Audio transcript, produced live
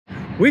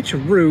Which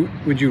route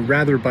would you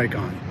rather bike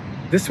on?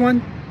 This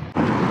one?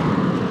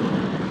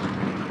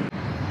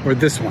 Or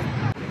this one?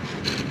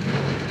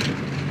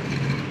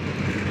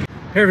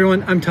 Hey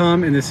everyone, I'm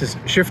Tom and this is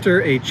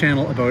Shifter, a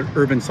channel about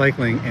urban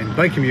cycling and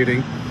bike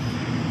commuting.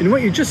 And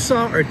what you just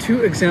saw are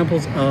two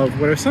examples of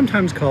what are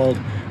sometimes called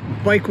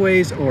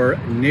bikeways or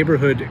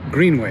neighborhood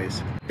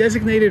greenways.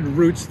 Designated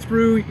routes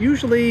through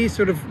usually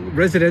sort of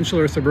residential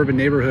or suburban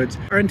neighborhoods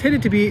are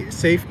intended to be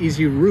safe,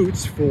 easy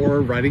routes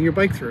for riding your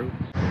bike through.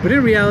 But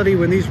in reality,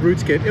 when these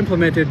routes get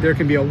implemented, there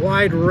can be a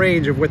wide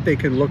range of what they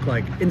can look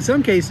like. In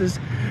some cases,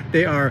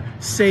 they are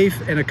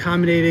safe and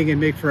accommodating and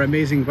make for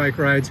amazing bike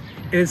rides.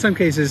 And in some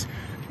cases,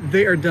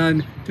 they are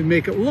done to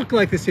make it look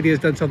like the city has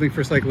done something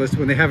for cyclists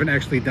when they haven't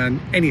actually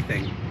done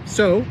anything.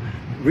 So,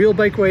 real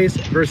bikeways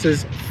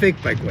versus fake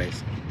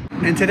bikeways.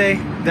 And today,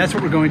 that's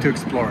what we're going to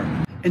explore.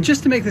 And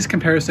just to make this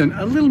comparison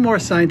a little more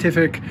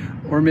scientific,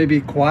 or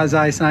maybe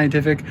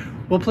quasi-scientific,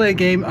 we'll play a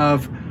game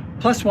of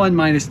 +1,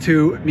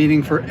 -2,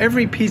 meaning for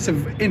every piece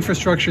of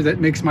infrastructure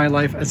that makes my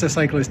life as a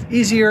cyclist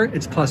easier,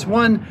 it's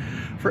 +1.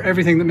 For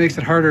everything that makes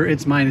it harder,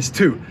 it's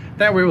 -2.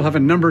 That way we'll have a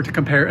number to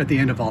compare at the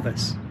end of all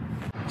this.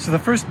 So the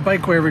first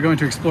bikeway we're going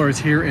to explore is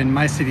here in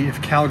my city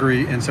of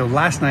Calgary. And so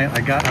last night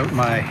I got out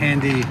my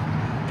handy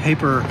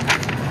paper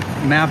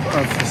map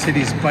of the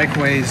city's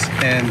bikeways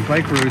and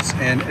bike routes,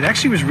 and it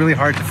actually was really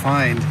hard to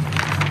find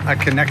a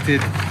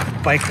connected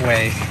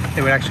bikeway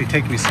that would actually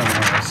take me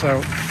somewhere.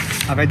 So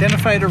I've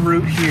identified a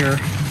route here.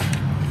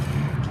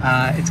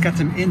 It's got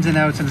some ins and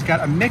outs, and it's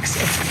got a mix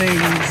of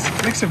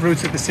things, mix of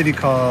routes that the city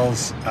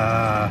calls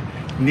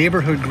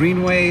neighborhood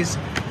greenways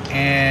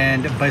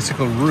and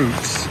bicycle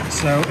routes.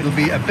 So it'll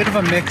be a bit of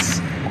a mix.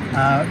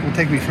 It will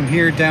take me from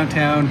here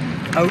downtown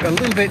out a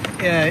little bit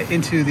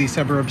into the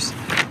suburbs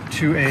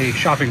to a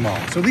shopping mall.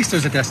 So at least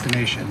there's a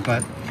destination,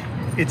 but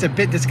it's a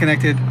bit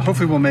disconnected.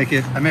 Hopefully we'll make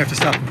it. I may have to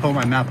stop and pull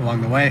my map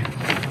along the way.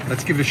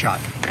 Let's give it a shot.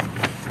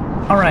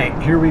 All right,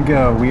 here we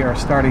go. We are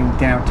starting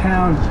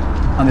downtown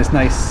on this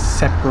nice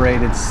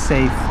separated,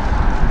 safe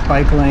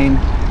bike lane,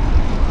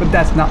 but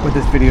that's not what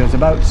this video is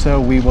about, so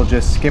we will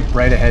just skip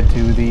right ahead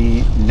to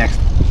the next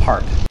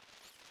part.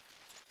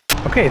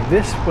 Okay,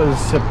 this was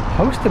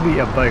supposed to be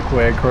a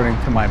bikeway according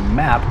to my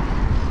map.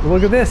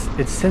 Look at this,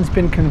 it's since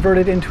been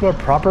converted into a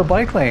proper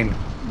bike lane.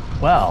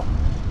 Well,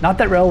 not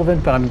that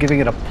relevant, but I'm giving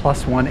it a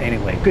 +1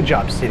 anyway. Good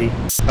job, city.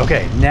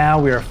 Okay, now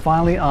we are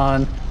finally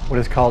on what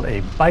is called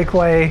a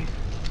bikeway,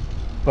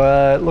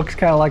 but looks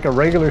kind of like a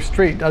regular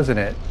street, doesn't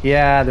it?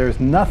 Yeah, there's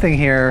nothing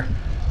here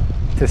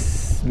to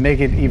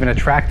make it even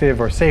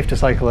attractive or safe to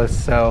cyclists,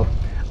 so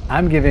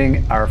I'm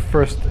giving our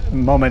first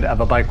moment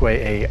of a bikeway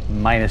a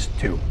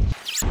 -2.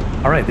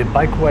 All right, the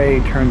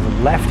bikeway turns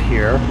left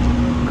here,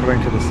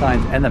 according to the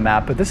signs and the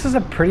map, but this is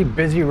a pretty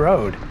busy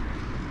road.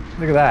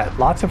 Look at that,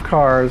 lots of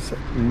cars,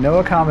 no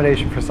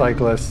accommodation for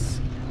cyclists.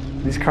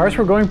 These cars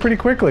were going pretty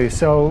quickly,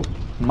 so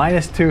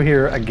 -2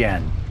 here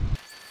again.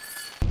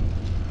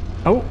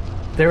 Oh,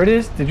 there it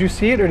is. Did you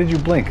see it or did you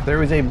blink?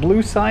 There is a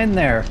blue sign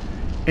there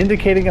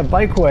indicating a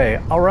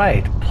bikeway. All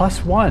right,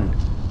 +1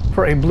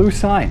 for a blue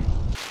sign.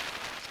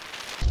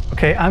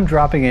 Okay, I'm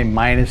dropping a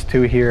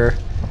 -2 here.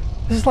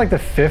 This is like the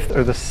 5th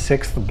or the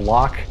 6th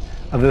block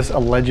of this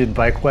alleged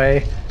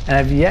bikeway, and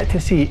I've yet to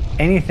see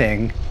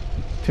anything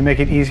to make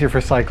it easier for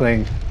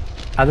cycling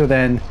other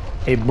than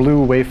a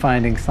blue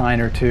wayfinding sign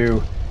or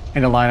two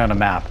and a line on a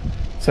map.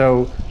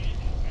 So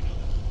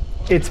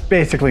it's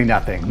basically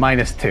nothing,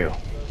 -2.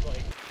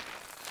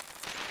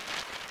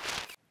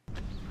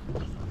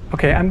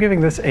 Okay, I'm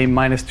giving this a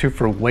 -2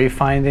 for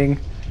wayfinding.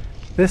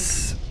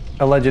 This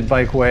alleged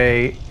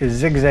bikeway is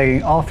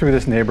zigzagging all through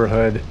this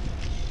neighborhood.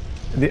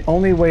 The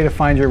only way to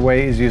find your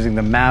way is using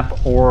the map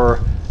or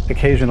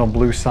occasional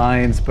blue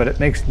signs, but it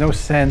makes no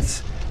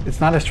sense.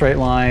 It's not a straight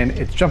line.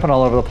 It's jumping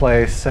all over the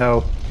place,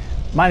 so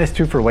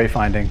 -2 for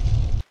wayfinding.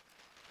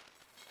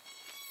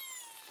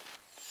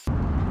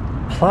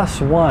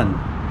 +1.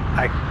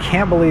 I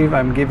can't believe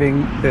I'm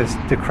giving this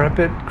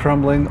decrepit,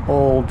 crumbling,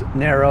 old,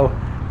 narrow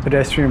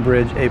pedestrian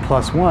bridge a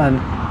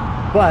 +1,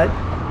 but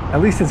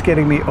at least it's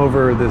getting me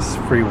over this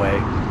freeway.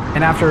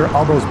 And after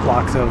all those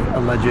blocks of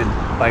alleged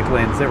bike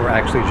lanes that were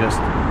actually just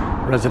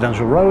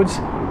residential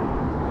roads,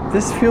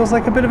 this feels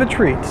like a bit of a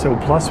treat, so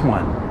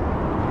 +1.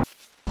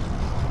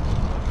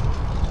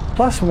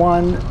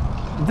 +1,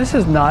 this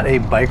is not a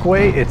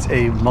bikeway, it's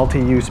a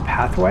multi-use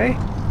pathway,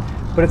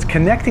 but it's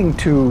connecting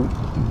two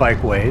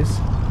bikeways,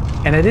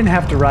 and I didn't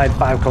have to ride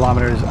 5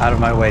 kilometers out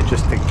of my way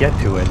just to get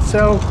to it,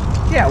 so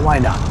yeah, why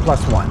not?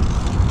 +1.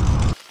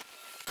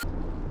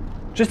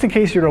 Just in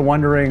case you're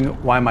wondering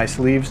why my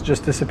sleeves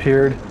just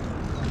disappeared,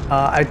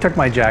 I took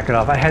my jacket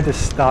off. I had to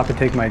stop and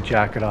take my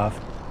jacket off.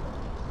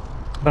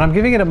 But I'm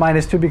giving it a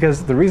 -2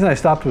 because the reason I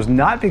stopped was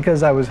not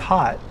because I was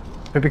hot,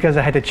 but because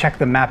I had to check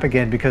the map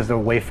again because the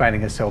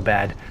wayfinding is so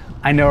bad.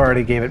 I know I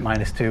already gave it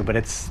 -2, but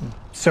it's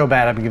so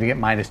bad I'm giving it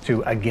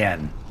 -2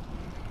 again.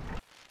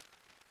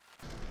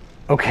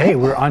 Okay,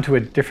 we're onto a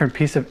different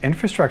piece of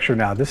infrastructure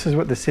now. This is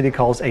what the city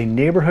calls a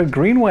neighborhood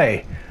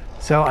greenway.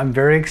 So I'm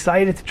very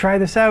excited to try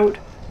this out.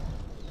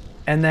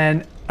 And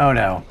then, oh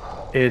no,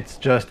 It's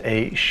just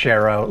a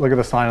share-out. Look at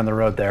the sign on the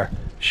road there.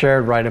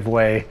 Shared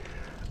right-of-way.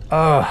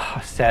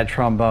 Oh, sad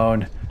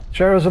trombone.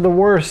 Share-outs are the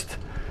worst.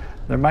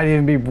 There might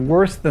even be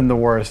worse than the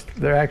worst.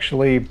 They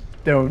actually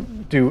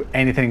don't do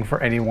anything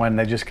for anyone.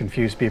 They just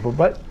confuse people.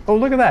 But, oh,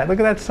 look at that. Look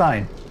at that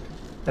sign.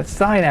 That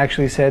sign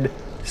actually said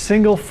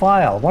single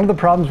file. One of the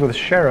problems with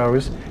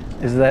share-outs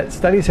is that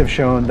studies have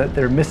shown that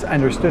they're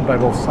misunderstood by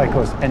both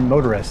cyclists and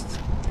motorists,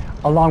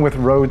 along with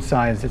road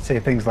signs that say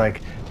things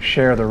like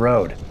share the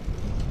road.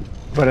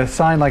 But a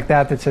sign like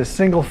that that says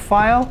single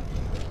file,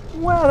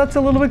 well, that's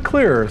a little bit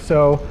clearer.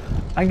 So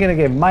I'm gonna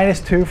give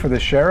 -2 for the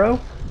share-out,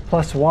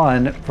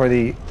 +1 for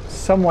the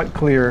somewhat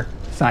clear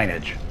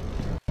signage.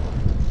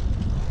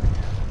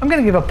 I'm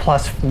gonna give a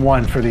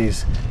 +1 for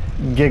these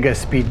giga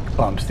speed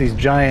bumps, these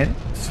giant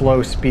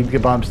slow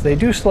speed bumps. They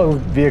do slow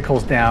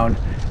vehicles down,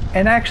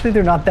 and actually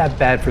they're not that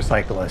bad for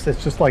cyclists.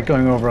 It's just like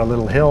going over a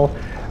little hill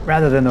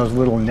rather than those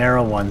little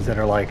narrow ones that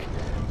are like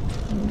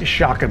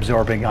shock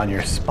absorbing on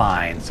your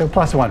spine. So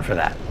 +1 for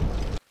that.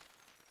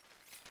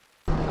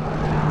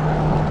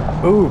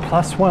 Ooh,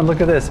 +1, look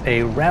at this,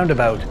 a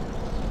roundabout,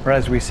 or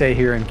as we say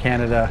here in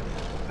Canada,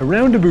 a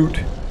roundabout.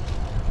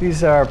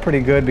 These are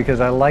pretty good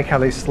because I like how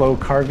they slow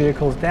car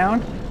vehicles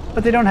down,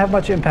 but they don't have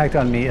much impact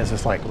on me as a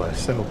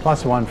cyclist, so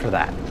 +1 for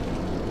that.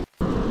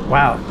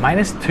 Wow,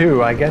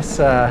 -2, I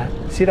guess,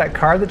 see that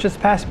car that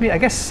just passed me? I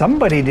guess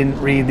somebody didn't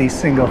read the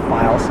single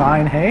file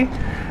sign, hey?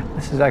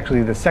 This is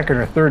actually the second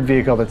or third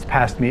vehicle that's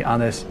passed me on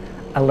this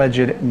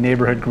alleged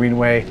neighborhood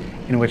greenway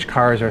in which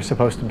cars are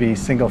supposed to be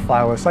single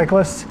file with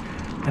cyclists.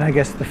 And I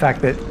guess the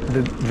fact that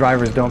the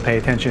drivers don't pay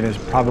attention is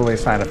probably a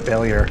sign of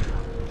failure.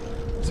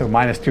 So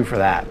 -2 for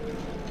that.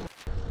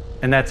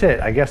 And that's it.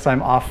 I guess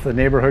I'm off the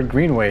neighborhood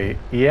greenway.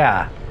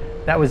 Yeah,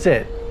 that was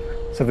it.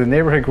 So the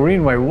neighborhood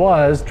greenway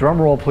was,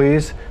 drumroll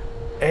please,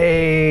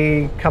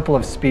 a couple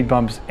of speed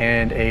bumps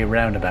and a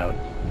roundabout.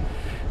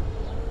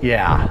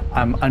 Yeah,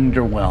 I'm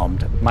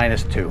underwhelmed.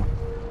 -2.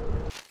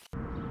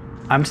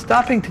 I'm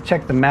stopping to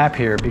check the map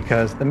here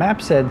because the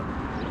map said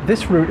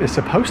this route is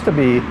supposed to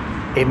be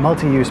a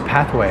multi-use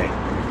pathway,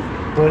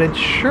 but it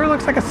sure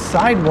looks like a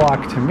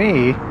sidewalk to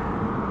me.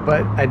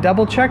 But I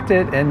double checked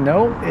it and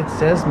no, it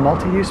says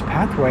multi-use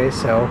pathway,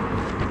 so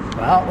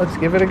well, let's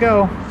give it a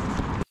go.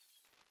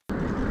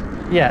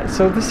 Yeah,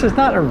 so this is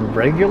not a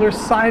regular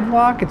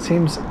sidewalk. It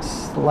seems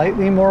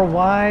slightly more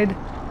wide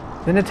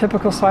than a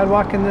typical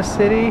sidewalk in this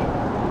city,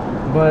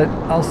 but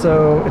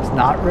also it's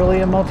not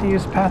really a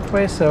multi-use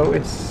pathway, so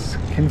it's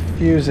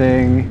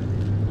confusing.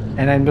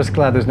 And I'm just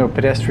glad there's no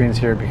pedestrians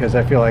here because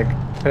I feel like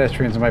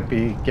pedestrians might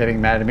be getting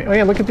mad at me. Oh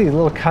yeah, look at these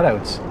little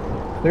cutouts.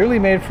 Clearly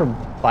made for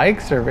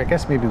bikes or I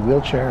guess maybe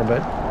wheelchair,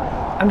 but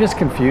I'm just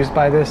confused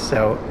by this,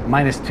 so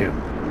 -2.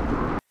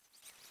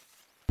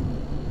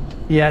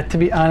 Yeah, to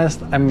be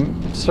honest,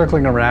 I'm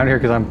circling around here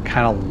because I'm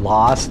kind of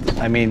lost.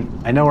 I mean,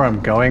 I know where I'm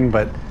going,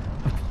 but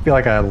I feel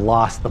like I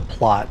lost the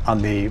plot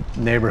on the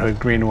neighborhood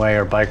greenway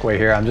or bikeway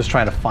here. I'm just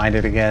trying to find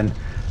it again.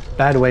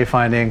 Bad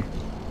wayfinding.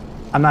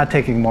 I'm not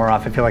taking more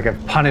off. I feel like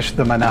I've punished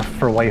them enough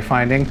for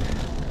wayfinding.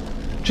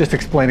 Just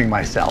explaining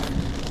myself.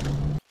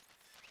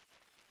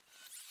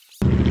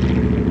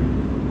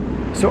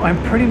 So I'm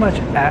pretty much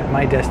at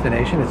my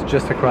destination. It's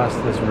just across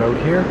this road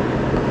here.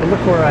 But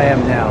look where I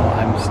am now.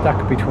 I'm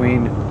stuck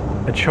between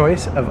a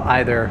choice of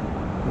either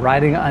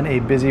riding on a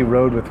busy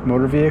road with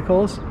motor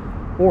vehicles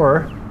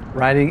or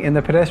riding in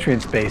the pedestrian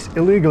space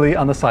illegally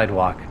on the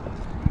sidewalk.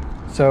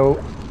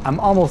 So I'm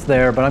almost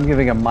there, but I'm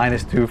giving a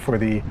 -2 for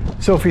the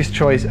Sophie's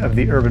choice of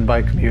the urban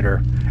bike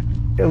commuter.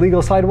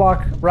 Illegal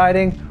sidewalk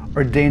riding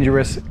or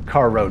dangerous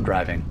car road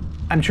driving.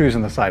 I'm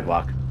choosing the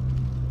sidewalk.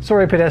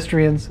 Sorry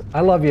pedestrians,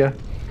 I love you.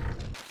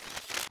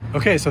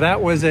 Okay, so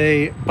that was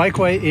a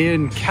bikeway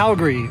in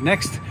Calgary.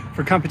 Next,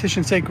 for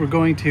competition's sake, we're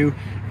going to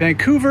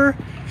Vancouver,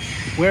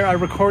 where I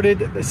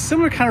recorded a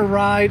similar kind of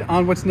ride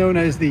on what's known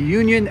as the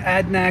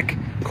Union-Adnac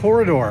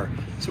corridor.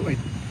 So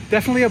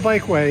definitely a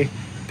bikeway,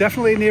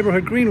 definitely a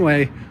neighborhood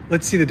greenway.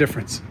 Let's see the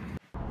difference.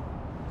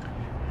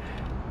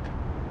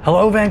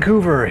 Hello,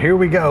 Vancouver. Here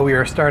we go. We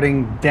are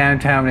starting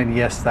downtown, and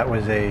yes, that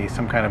was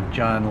some kind of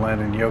John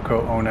Lennon,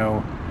 Yoko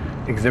Ono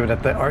exhibit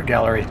at the art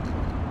gallery.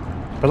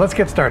 But let's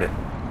get started.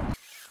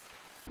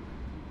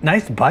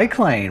 Nice bike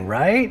lane,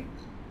 right?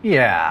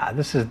 Yeah,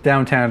 this is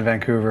downtown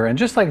Vancouver, and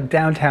just like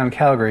downtown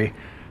Calgary,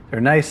 they're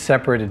nice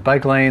separated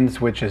bike lanes,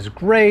 which is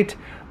great,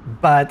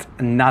 but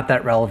not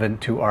that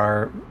relevant to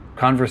our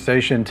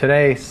conversation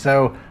today,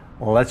 so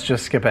let's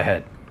just skip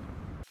ahead.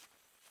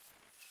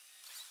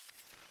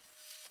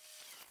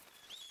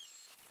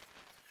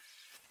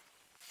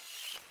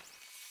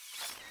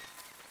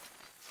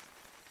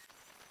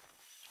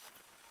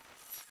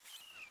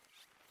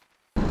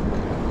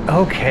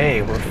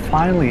 Okay, we're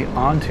finally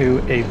onto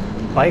a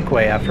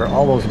bikeway after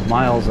all those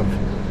miles of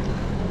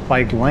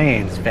bike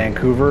lanes.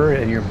 Vancouver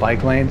and your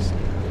bike lanes.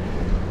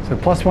 So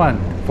 +1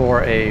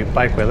 for a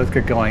bikeway. Let's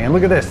get going. And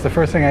look at this. The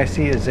first thing I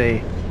see is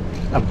a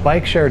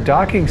bike share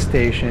docking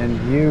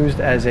station used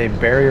as a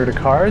barrier to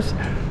cars.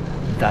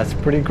 That's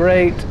pretty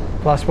great.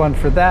 +1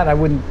 for that. I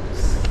wouldn't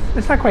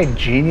it's not quite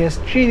genius.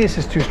 Genius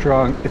is too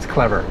strong, it's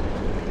clever.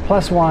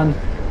 +1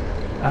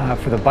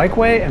 for the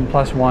bikeway and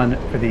 +1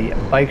 for the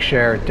bike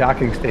share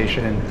docking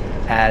station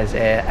as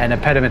an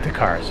impediment to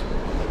cars.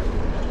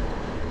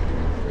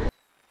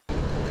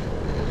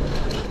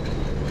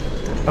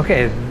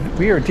 Okay,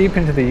 we are deep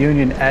into the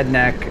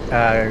Union-Adnac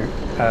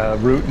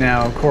route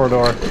now,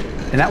 corridor,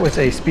 and that was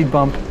a speed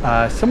bump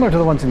similar to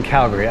the ones in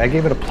Calgary. I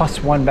gave it a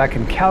 +1 back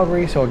in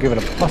Calgary, so I'll give it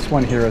a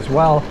 +1 here as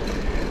well.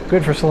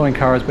 Good for slowing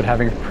cars, but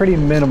having pretty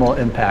minimal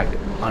impact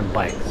on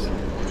bikes.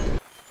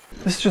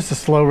 This is just a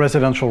slow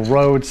residential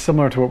road,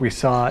 similar to what we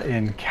saw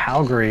in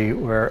Calgary,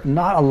 where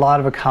not a lot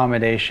of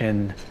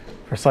accommodation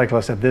for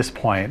cyclists at this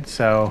point.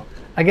 So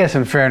I guess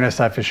in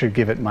fairness, I should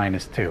give it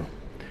 -2.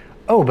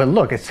 Oh, but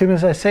look, as soon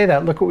as I say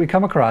that, look what we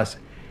come across.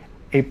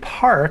 A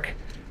park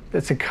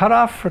that's a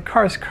cutoff for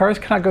cars. Cars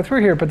cannot go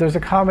through here, but there's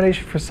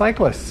accommodation for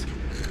cyclists.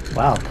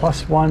 Wow,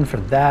 +1 for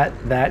that.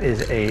 That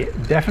is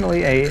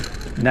definitely a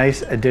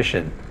nice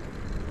addition.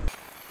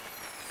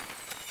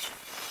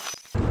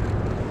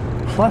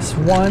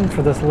 +1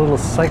 for this little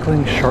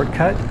cycling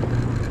shortcut.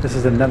 This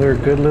is another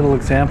good little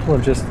example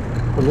of just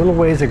the little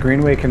ways a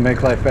greenway can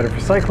make life better for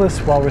cyclists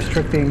while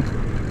restricting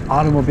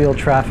automobile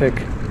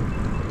traffic.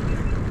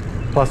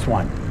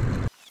 +1.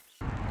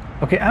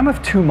 Okay, I'm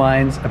of two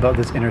minds about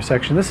this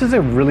intersection. This is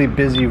a really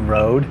busy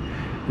road,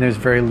 and there's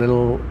very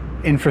little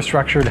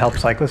infrastructure to help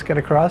cyclists get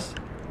across.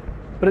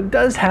 But it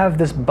does have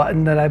this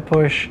button that I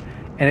push,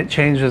 and it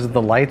changes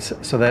the lights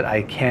so that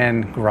I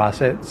can cross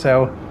it.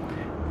 So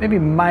maybe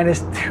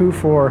 -2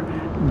 for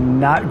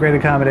not great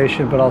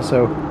accommodation, but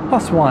also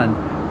 +1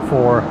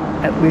 for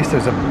at least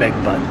there's a big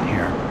button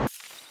here.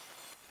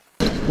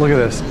 Look at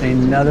this,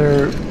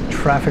 another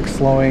traffic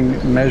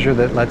slowing measure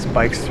that lets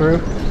bikes through.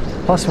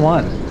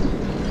 +1.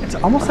 It's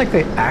almost like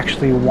they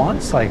actually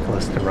want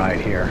cyclists to ride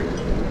here,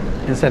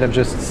 instead of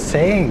just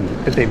saying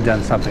that they've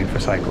done something for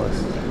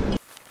cyclists.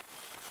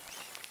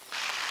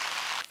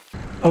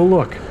 Oh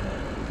look,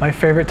 my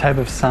favorite type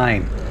of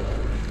sign.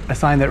 A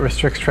sign that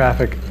restricts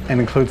traffic and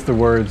includes the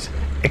words,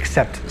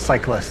 "Except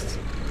cyclists."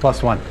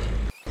 +1.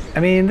 I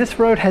mean, this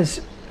road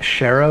has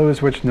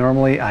sharrows, which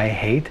normally I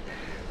hate,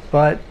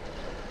 but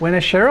when a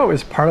sharrow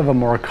is part of a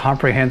more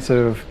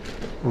comprehensive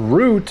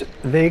route,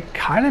 they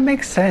kind of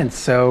make sense.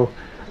 So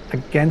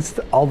against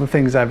all the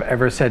things I've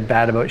ever said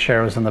bad about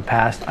sharrows in the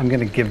past, I'm going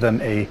to give them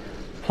a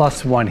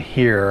 +1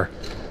 here,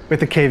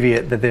 with the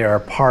caveat that they are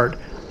part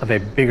of a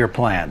bigger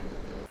plan.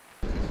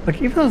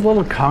 Like even those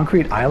little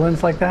concrete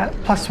islands like that,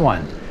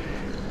 +1.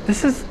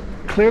 This is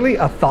clearly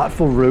a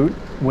thoughtful route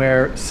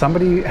where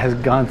somebody has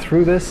gone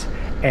through this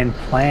and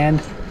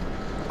planned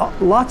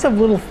lots of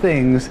little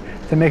things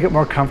to make it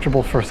more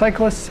comfortable for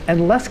cyclists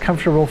and less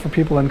comfortable for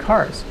people in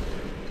cars.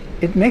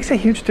 It makes a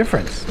huge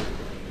difference.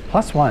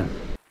 +1.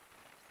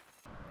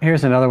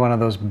 Here's another one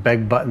of those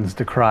beg buttons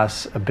to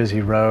cross a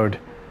busy road.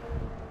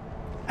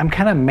 I'm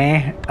kind of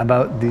meh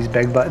about these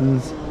beg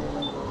buttons,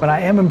 but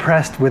I am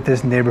impressed with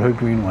this neighborhood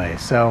greenway.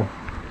 So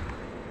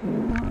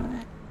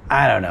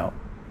I don't know.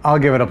 I'll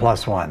give it a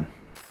 +1.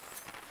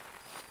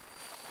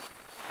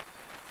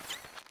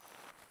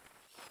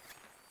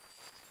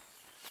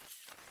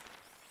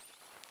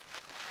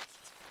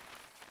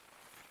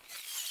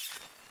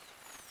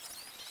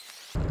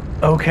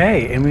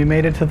 Okay, and we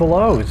made it to the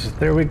Lowe's.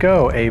 There we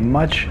go. A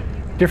much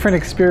different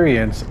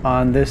experience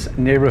on this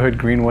neighborhood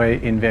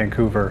greenway in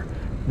Vancouver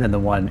than the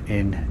one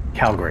in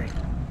Calgary.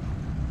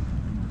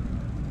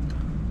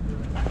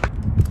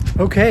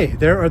 Okay,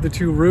 there are the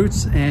two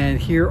routes, and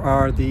here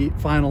are the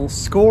final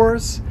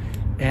scores.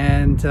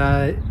 And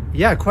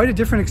yeah, quite a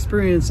different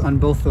experience on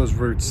both those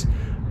routes.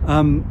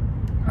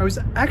 I was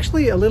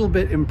actually a little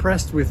bit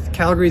impressed with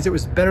Calgary's. It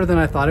was better than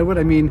I thought it would.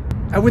 I mean,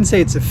 I wouldn't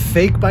say it's a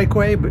fake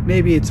bikeway, but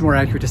maybe it's more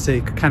accurate to say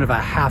kind of a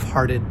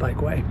half-hearted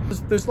bikeway.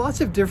 There's lots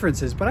of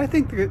differences, but I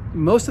think that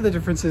most of the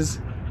differences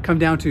come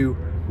down to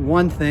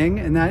one thing,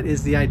 and that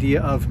is the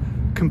idea of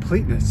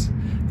completeness.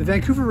 The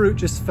Vancouver route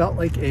just felt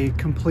like a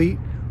complete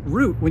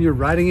route. When you're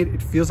riding it,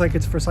 it feels like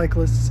it's for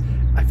cyclists.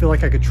 I feel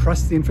like I could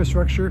trust the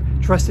infrastructure,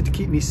 trust it to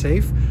keep me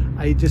safe.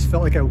 I just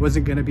felt like I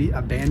wasn't going to be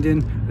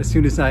abandoned as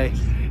soon as I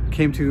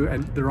came to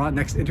the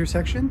next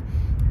intersection.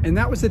 And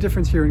that was the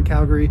difference here in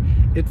Calgary.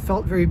 It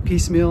felt very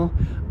piecemeal.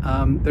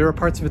 There were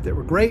parts of it that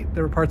were great.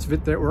 There were parts of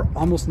it that were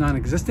almost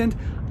non-existent.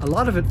 A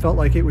lot of it felt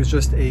like it was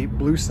just a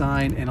blue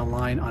sign and a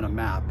line on a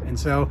map. And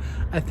so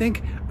I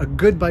think a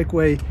good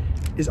bikeway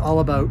is all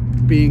about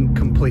being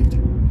complete.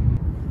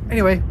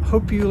 Anyway,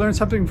 hope you learned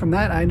something from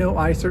that. I know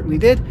I certainly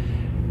did.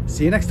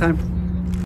 See you next time.